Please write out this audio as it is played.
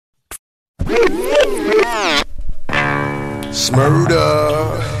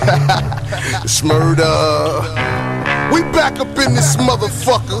Smurda, Smurda, we back up in this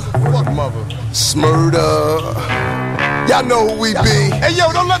motherfucker. Smurda, y'all know who we be. Hey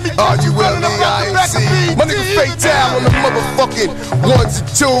yo, don't let me catch you running up out the back of me. My nigga Fatal on the motherfucking ones and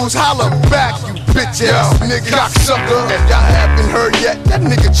twos. Holla back, you bitch ass nigga, cocksucker. If y'all haven't heard yet, that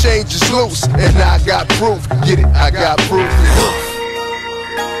nigga change is loose, and I got proof. Get it? I got proof.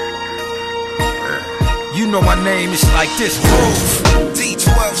 You know my name is like this, Groove.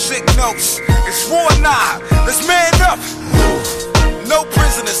 D12 sick notes. It's War Knob. Let's man up. No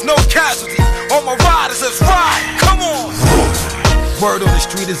prisoners, no casualties. All my riders, let's ride. Come on. Word on the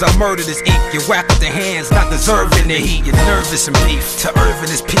street is I murder this ink. You whack with the hands, not deserving the heat. You're nervous and beef to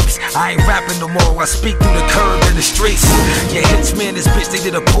Irvin is peeps. I ain't rapping no more, I speak through the curb in the streets. Your hits man, this bitch, they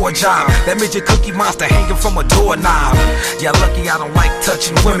did a poor job. That midget Cookie Monster hanging from a doorknob. Yeah, lucky I don't like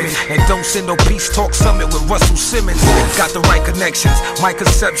touching women. And don't send no peace talk summit with Russell Simmons. Got the right connections, my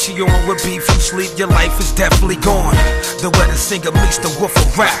conception with beef. You sleep, your life is definitely gone. The wedding singer meets the wolf of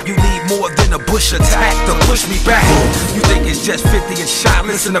rap. You need more than a bush attack to push me back. You think it's just 50 and shot,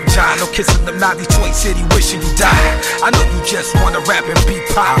 listen up, John. No kissing them now, Detroit City, wishing you died. I know you just wanna rap and be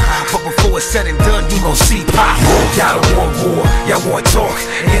pop, but before it's said and done, you gon' see pop. Y'all don't want war, y'all want talk.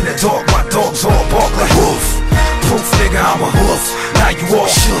 In the dark, my dogs all bark like wolf. Proof, nigga, I'm a hoof. Now you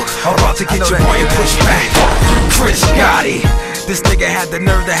all shook, about to get your brain pushed back. Chris Gotti. This nigga had the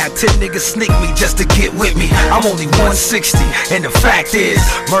nerve to have 10 niggas sneak me just to get with me. I'm only 160, and the fact is,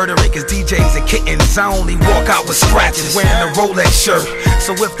 murdering cause DJs and kittens. I only walk out with scratches, wearing a Rolex shirt.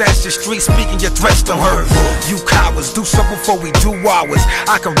 So if that's the street speaking, your threats don't hurt. You cowards, do something before we do ours.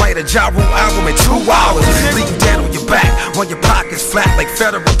 I can write a Ja Rule album in 2 hours. Leave you dead on your back, run your pockets flat like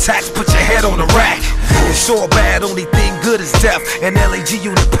federal tax. Put your head on the rack. It's all bad, only thing good is death. And LAG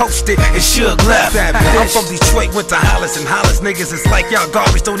unit posted and Suge left. I'm from Detroit, went to Hollis, and Hollis niggas is like y'all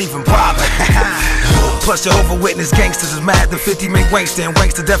garbage, don't even bother. Plus Jehovah Witness gangsters is mad the 50 make Wankster, and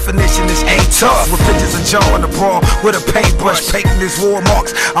Wankster definition is ain't tough. With pictures of Joe on the brawl with a paintbrush, painting his war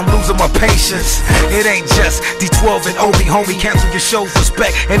marks. I'm losing my patience. It ain't just D12 and Obi, homie. Cancel your shows,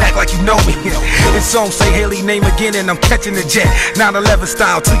 respect, and act like you know me. This song say Haley name again, and I'm catching the jet. 9/11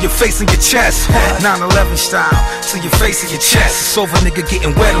 style to your face and your chest. 9/11 style to your face and your chest. It's over, nigga,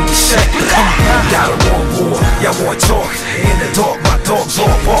 getting wet on your set. Y'all don't want war, y'all want talk. In the dark, my dogs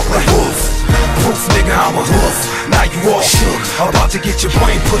all bark like wolf. Proof, nigga, I'm a hoof. Now you all shook, about to get your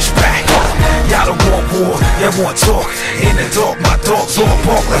brain pushed back. Y'all don't want war, y'all want talk. In the dark, my dogs all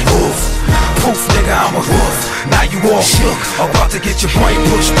bark like wolf. Proof, nigga, I'm a hoof. Now you all shook, about to get your brain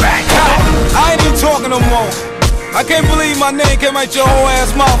pushed back. I ain't even talking no more. I can't believe my name came out your whole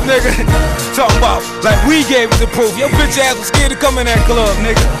ass mouth, nigga. Talk about like we gave it the proof. Your bitch ass was scared to come in that club,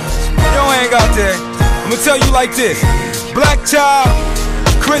 nigga. You don't hang out there. I'ma tell you like this. Black Child,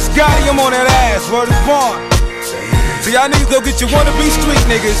 Chris Gotti, I'm on that ass, word is born. So y'all niggas go get your wannabe street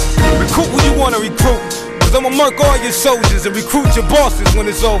niggas. Recruit who you wanna recruit. Cause I'ma murk all your soldiers and recruit your bosses when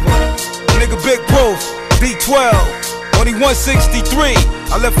it's over. Nigga Big Bruce, D12, only 163.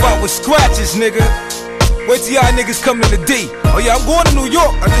 I left out with scratches, nigga. Wait till y'all niggas come in the D. Oh yeah, I'm going to New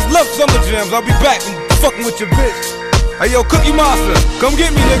York. I just left Summer Jams. I'll be back and fucking with your bitch. Hey yo, Cookie Monster, come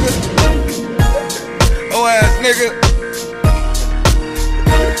get me, nigga. Oh ass nigga.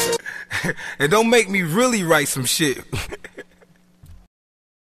 And don't make me really write some shit.